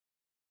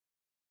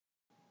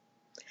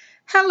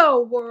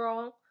Hello,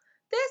 world.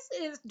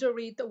 This is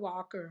Doretha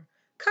Walker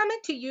coming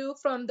to you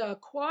from the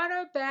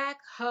Quarterback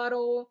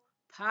Huddle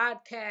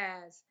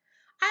podcast.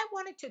 I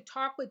wanted to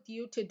talk with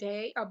you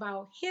today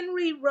about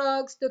Henry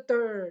Ruggs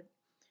III,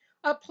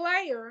 a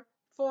player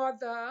for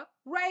the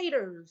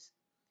Raiders.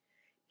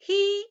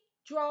 He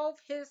drove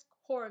his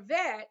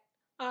Corvette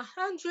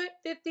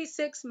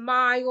 156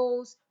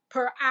 miles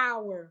per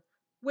hour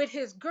with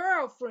his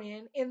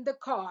girlfriend in the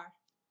car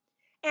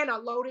and a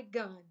loaded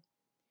gun,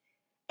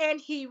 and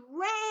he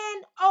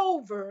ran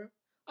over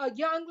a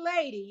young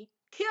lady,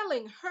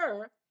 killing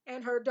her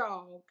and her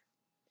dog.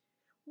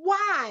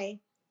 Why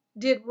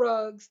did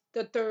Ruggs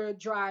the third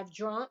drive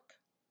drunk?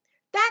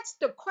 That's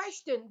the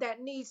question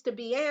that needs to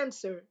be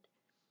answered.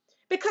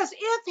 Because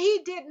if he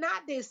did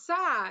not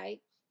decide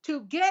to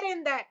get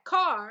in that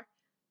car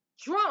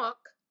drunk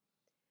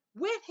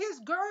with his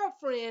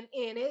girlfriend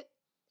in it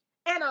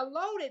and a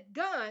loaded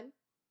gun,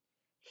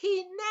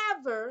 he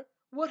never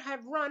would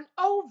have run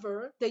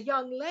over the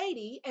young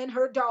lady and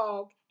her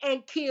dog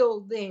and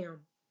killed them.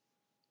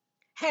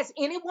 Has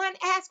anyone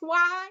asked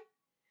why?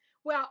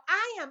 Well,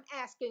 I am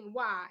asking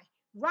why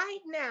right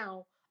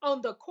now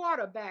on the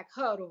quarterback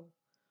huddle.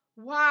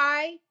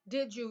 Why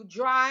did you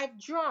drive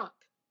drunk,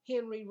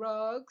 Henry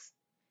Ruggs,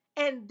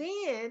 and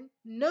then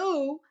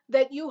knew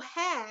that you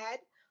had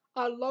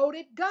a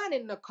loaded gun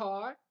in the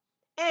car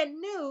and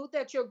knew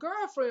that your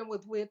girlfriend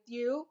was with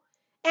you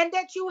and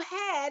that you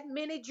had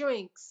many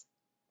drinks?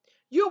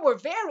 You were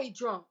very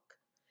drunk.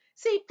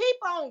 See,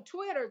 people on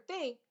Twitter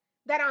think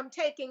that I'm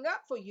taking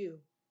up for you,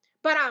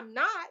 but I'm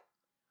not.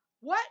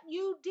 What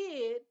you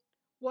did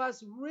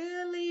was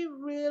really,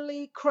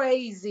 really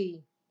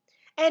crazy.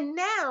 And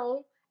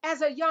now,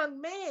 as a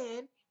young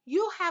man,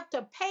 you have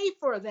to pay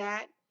for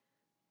that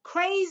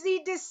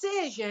crazy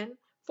decision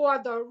for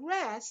the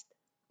rest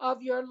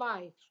of your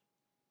life.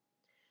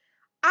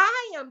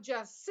 I am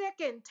just sick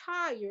and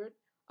tired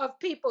of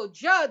people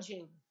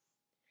judging.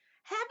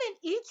 Haven't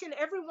each and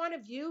every one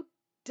of you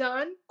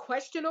done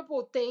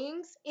questionable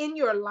things in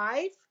your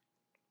life?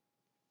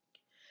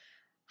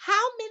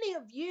 How many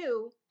of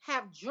you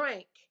have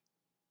drank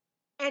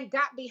and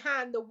got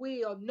behind the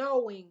wheel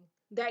knowing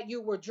that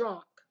you were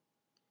drunk?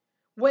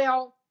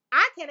 Well,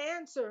 I can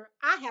answer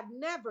I have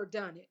never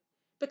done it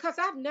because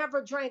I've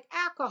never drank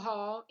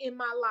alcohol in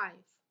my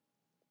life.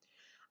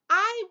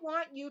 I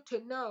want you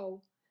to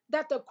know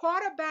that the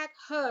quarterback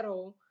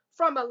huddle,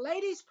 from a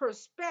lady's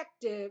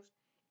perspective,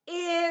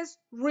 is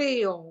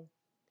real.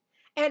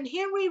 And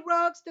Henry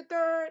Ruggs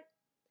III,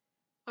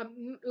 a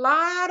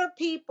lot of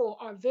people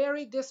are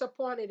very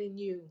disappointed in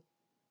you.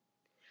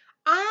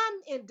 I'm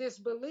in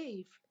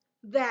disbelief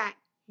that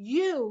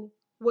you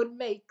would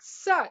make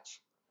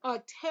such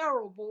a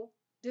terrible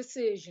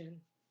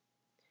decision.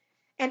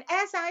 And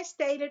as I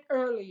stated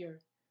earlier,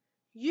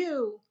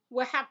 you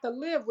will have to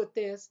live with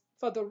this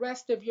for the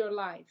rest of your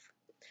life.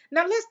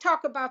 Now, let's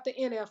talk about the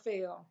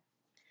NFL.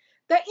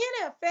 The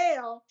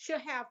NFL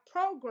should have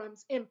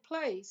programs in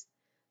place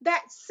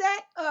that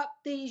set up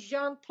these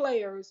young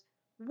players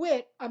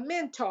with a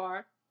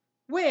mentor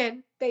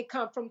when they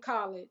come from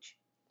college.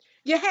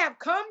 You have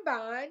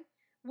combine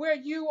where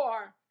you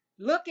are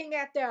looking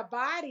at their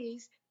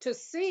bodies to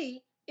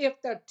see if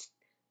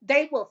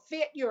they will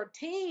fit your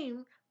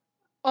team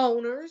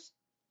owners,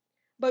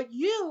 but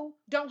you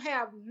don't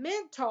have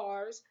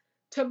mentors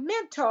to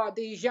mentor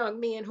these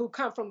young men who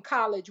come from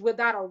college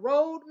without a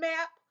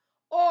roadmap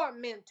or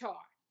mentor.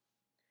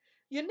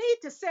 You need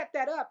to set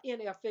that up,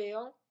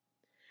 NFL,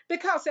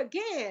 because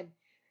again,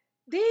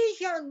 these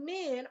young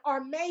men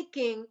are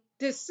making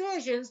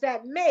decisions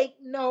that make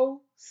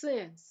no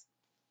sense.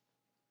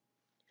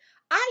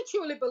 I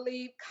truly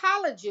believe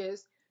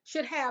colleges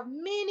should have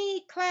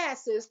many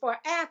classes for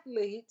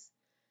athletes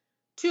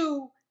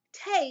to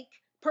take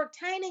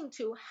pertaining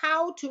to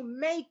how to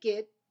make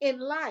it in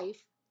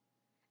life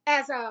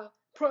as a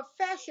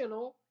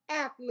professional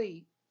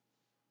athlete.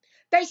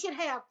 They should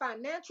have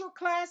financial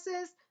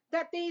classes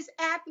that these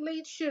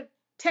athletes should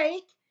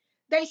take.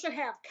 They should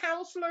have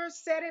counselors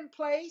set in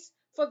place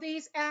for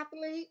these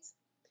athletes.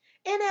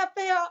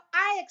 NFL,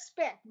 I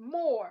expect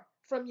more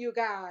from you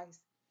guys.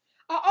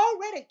 I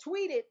already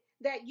tweeted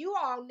that you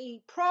all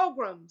need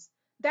programs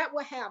that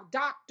will have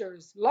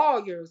doctors,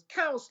 lawyers,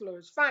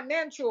 counselors,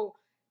 financial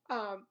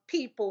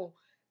people,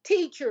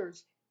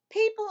 teachers,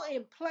 people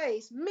in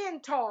place,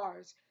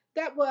 mentors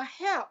that will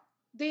help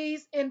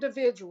these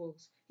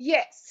individuals.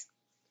 Yes,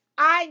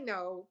 I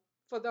know,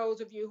 for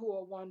those of you who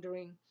are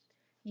wondering,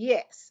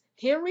 yes,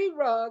 Henry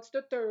Ruggs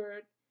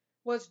III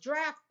was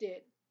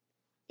drafted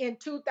in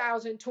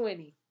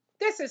 2020.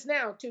 This is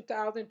now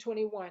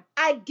 2021.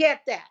 I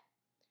get that.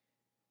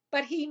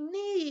 But he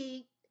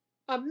need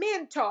a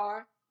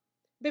mentor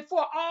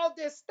before all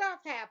this stuff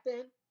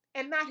happened,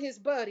 and not his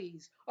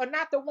buddies or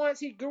not the ones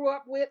he grew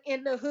up with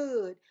in the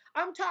hood.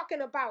 I'm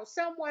talking about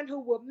someone who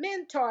will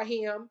mentor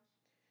him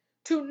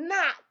to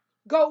not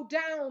go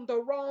down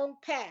the wrong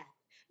path.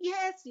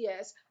 Yes,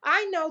 yes,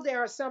 I know there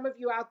are some of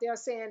you out there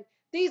saying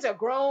these are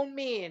grown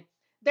men,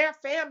 their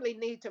family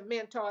need to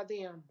mentor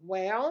them.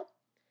 Well,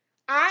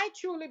 I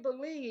truly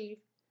believe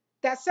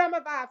that some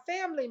of our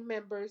family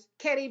members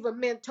can't even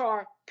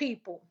mentor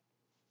people.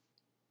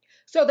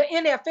 So the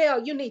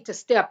NFL, you need to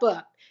step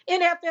up.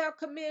 NFL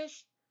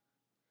commission,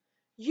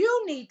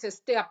 you need to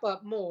step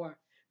up more.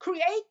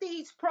 Create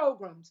these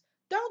programs.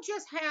 Don't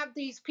just have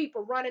these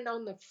people running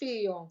on the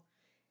field,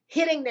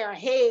 hitting their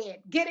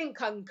head, getting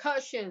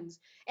concussions,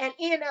 and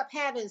end up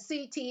having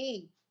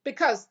CTE.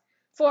 Because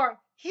for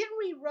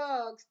Henry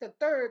Ruggs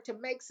III to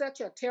make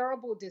such a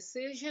terrible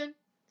decision,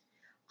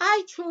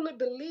 I truly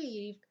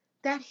believe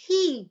that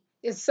he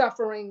is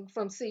suffering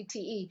from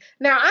CTE.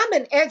 Now, I'm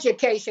an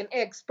education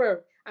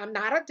expert. I'm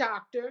not a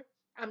doctor,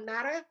 I'm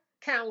not a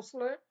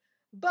counselor,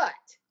 but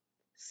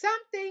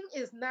something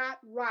is not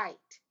right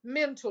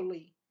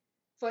mentally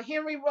for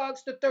Henry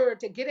Ruggs III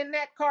to get in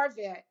that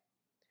Corvette,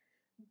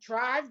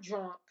 drive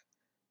drunk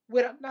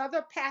with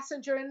another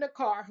passenger in the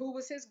car who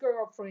was his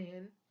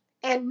girlfriend,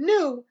 and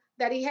knew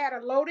that he had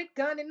a loaded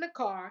gun in the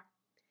car,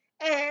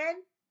 and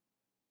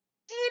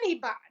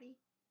anybody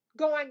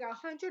going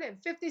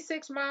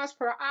 156 miles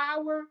per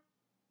hour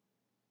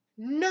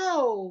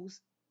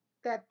knows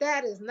that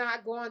that is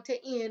not going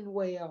to end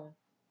well.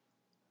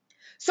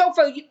 So,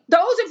 for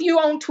those of you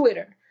on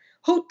Twitter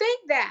who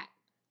think that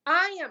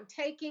I am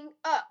taking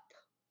up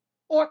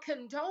or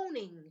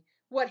condoning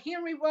what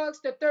Henry Ruggs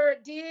III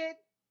did,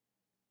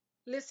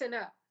 listen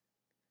up.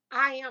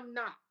 I am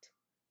not.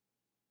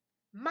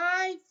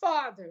 My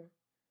father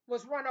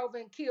was run over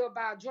and killed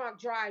by a drunk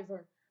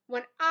driver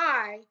when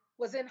I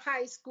was in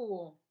high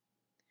school.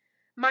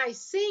 My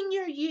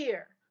senior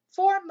year,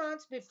 4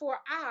 months before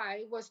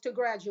I was to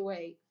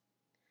graduate.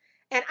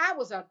 And I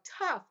was a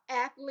tough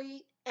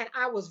athlete and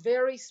I was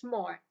very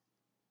smart.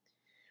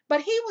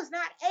 But he was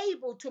not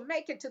able to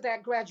make it to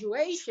that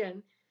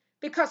graduation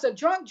because a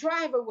drunk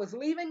driver was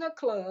leaving a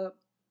club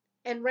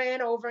and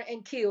ran over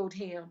and killed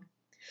him.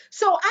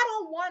 So I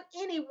don't want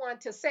anyone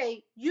to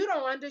say, you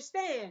don't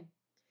understand.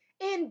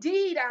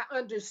 Indeed, I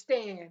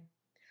understand.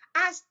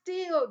 I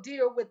still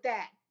deal with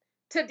that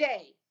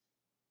today.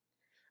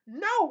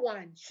 No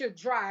one should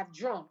drive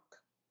drunk.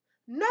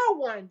 No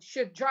one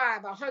should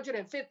drive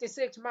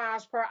 156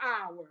 miles per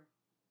hour.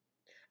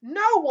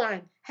 No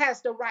one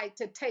has the right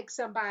to take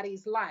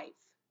somebody's life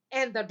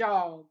and the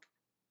dog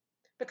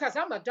because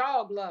I'm a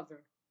dog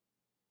lover.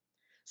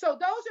 So,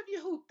 those of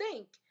you who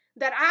think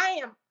that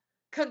I am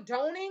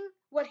condoning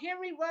what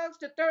Henry Ruggs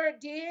III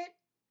did,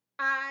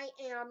 I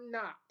am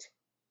not.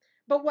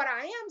 But what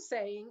I am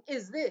saying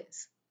is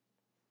this: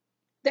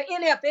 the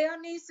NFL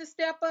needs to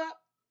step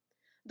up,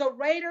 the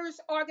Raiders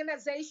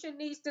organization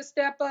needs to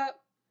step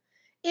up,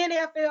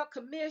 NFL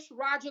Commissioner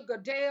Roger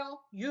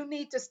Goodell, you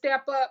need to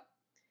step up.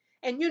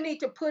 And you need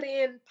to put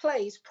in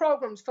place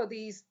programs for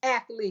these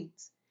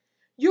athletes.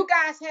 You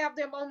guys have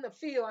them on the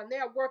field and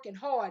they're working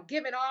hard,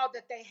 giving all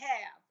that they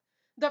have.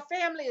 The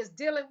family is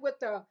dealing with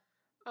the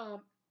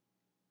um,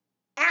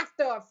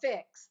 after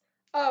effects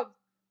of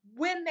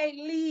when they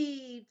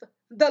leave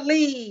the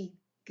league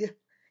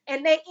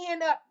and they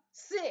end up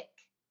sick,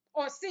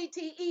 or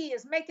CTE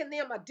is making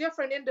them a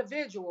different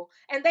individual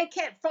and they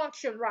can't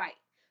function right.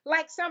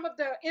 Like some of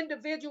the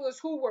individuals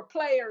who were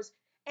players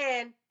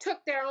and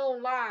took their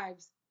own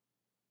lives.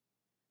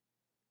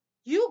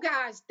 You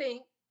guys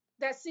think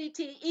that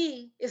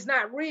CTE is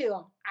not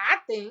real. I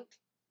think.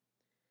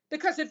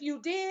 Because if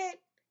you did,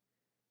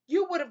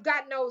 you would have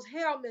gotten those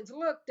helmets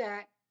looked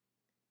at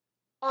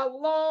a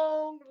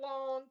long,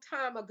 long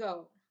time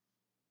ago.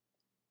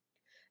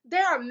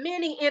 There are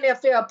many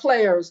NFL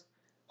players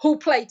who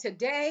play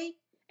today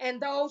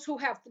and those who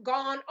have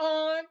gone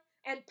on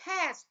and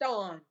passed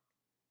on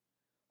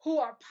who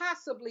are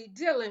possibly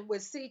dealing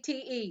with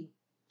CTE.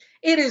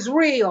 It is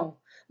real.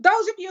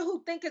 Those of you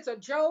who think it's a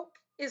joke,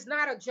 it's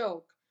not a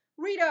joke.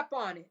 Read up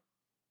on it.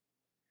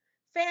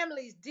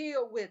 Families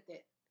deal with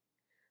it.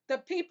 The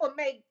people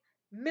make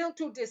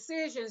mental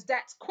decisions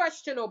that's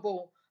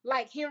questionable,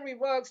 like Henry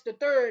Ruggs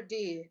III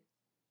did.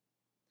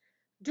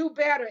 Do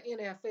better,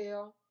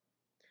 NFL.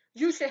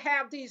 You should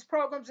have these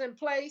programs in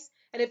place.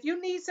 And if you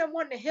need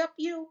someone to help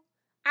you,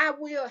 I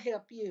will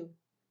help you.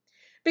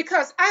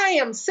 Because I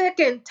am sick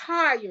and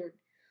tired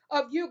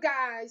of you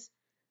guys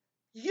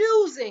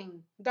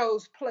using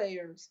those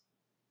players.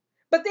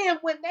 But then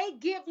when they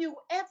give you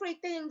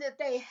everything that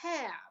they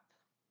have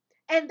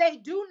and they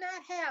do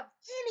not have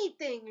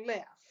anything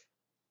left,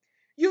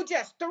 you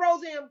just throw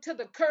them to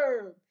the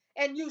curb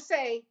and you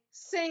say,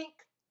 sink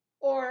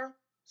or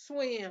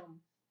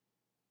swim.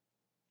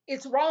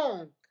 It's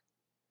wrong.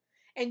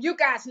 And you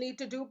guys need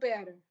to do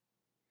better.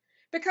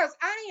 Because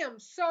I am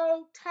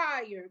so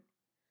tired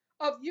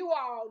of you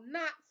all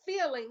not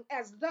feeling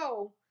as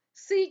though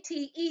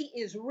CTE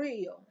is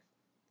real.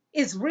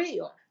 It's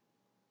real.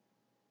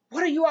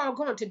 What are you all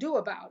going to do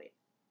about it?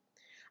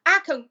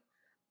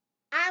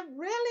 I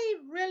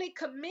really, really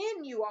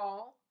commend you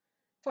all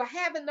for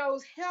having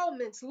those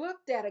helmets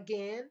looked at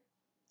again.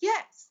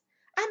 Yes,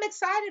 I'm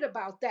excited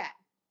about that.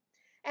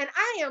 And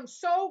I am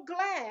so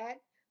glad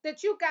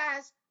that you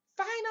guys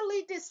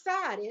finally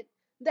decided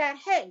that,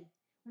 hey,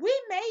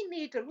 we may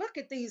need to look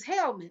at these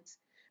helmets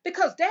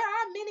because there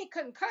are many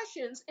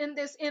concussions in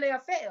this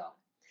NFL.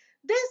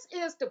 This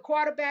is the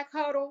quarterback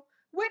huddle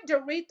with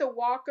Doretha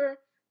Walker,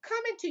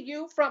 coming to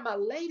you from a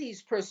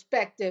lady's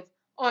perspective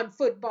on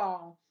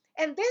football.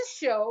 And this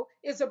show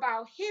is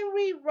about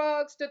Henry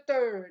Ruggs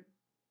III.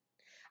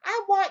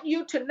 I want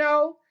you to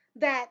know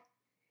that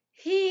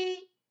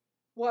he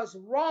was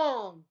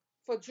wrong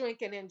for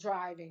drinking and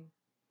driving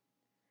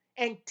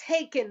and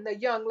taking the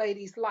young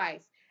lady's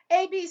life.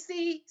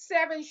 ABC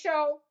 7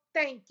 show,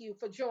 thank you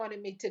for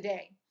joining me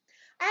today.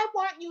 I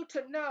want you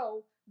to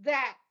know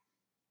that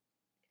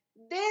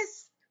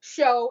this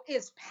show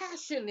is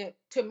passionate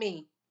to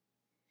me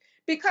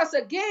because,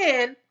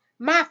 again,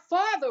 my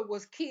father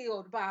was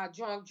killed by a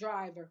drunk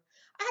driver.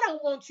 I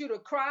don't want you to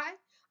cry.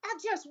 I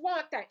just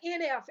want the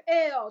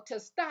NFL to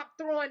stop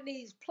throwing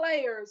these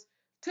players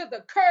to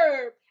the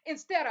curb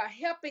instead of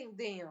helping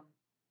them.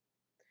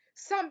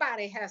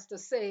 Somebody has to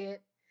say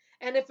it.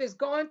 And if it's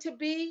going to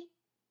be,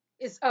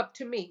 it's up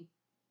to me.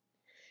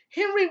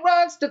 Henry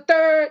Ruggs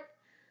III,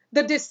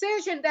 the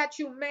decision that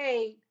you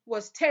made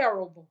was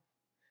terrible.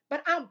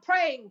 But I'm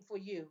praying for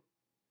you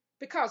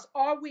because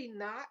are we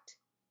not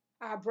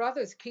our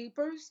brother's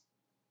keepers?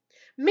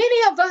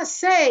 Many of us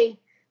say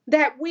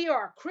that we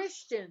are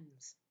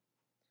Christians.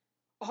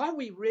 Are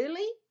we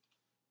really?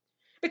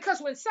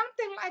 Because when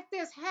something like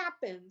this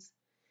happens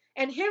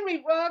and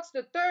Henry Ruggs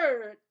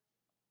III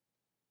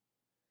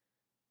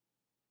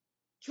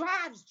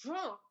drives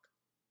drunk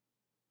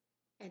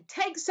and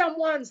takes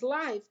someone's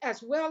life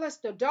as well as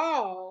the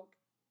dog,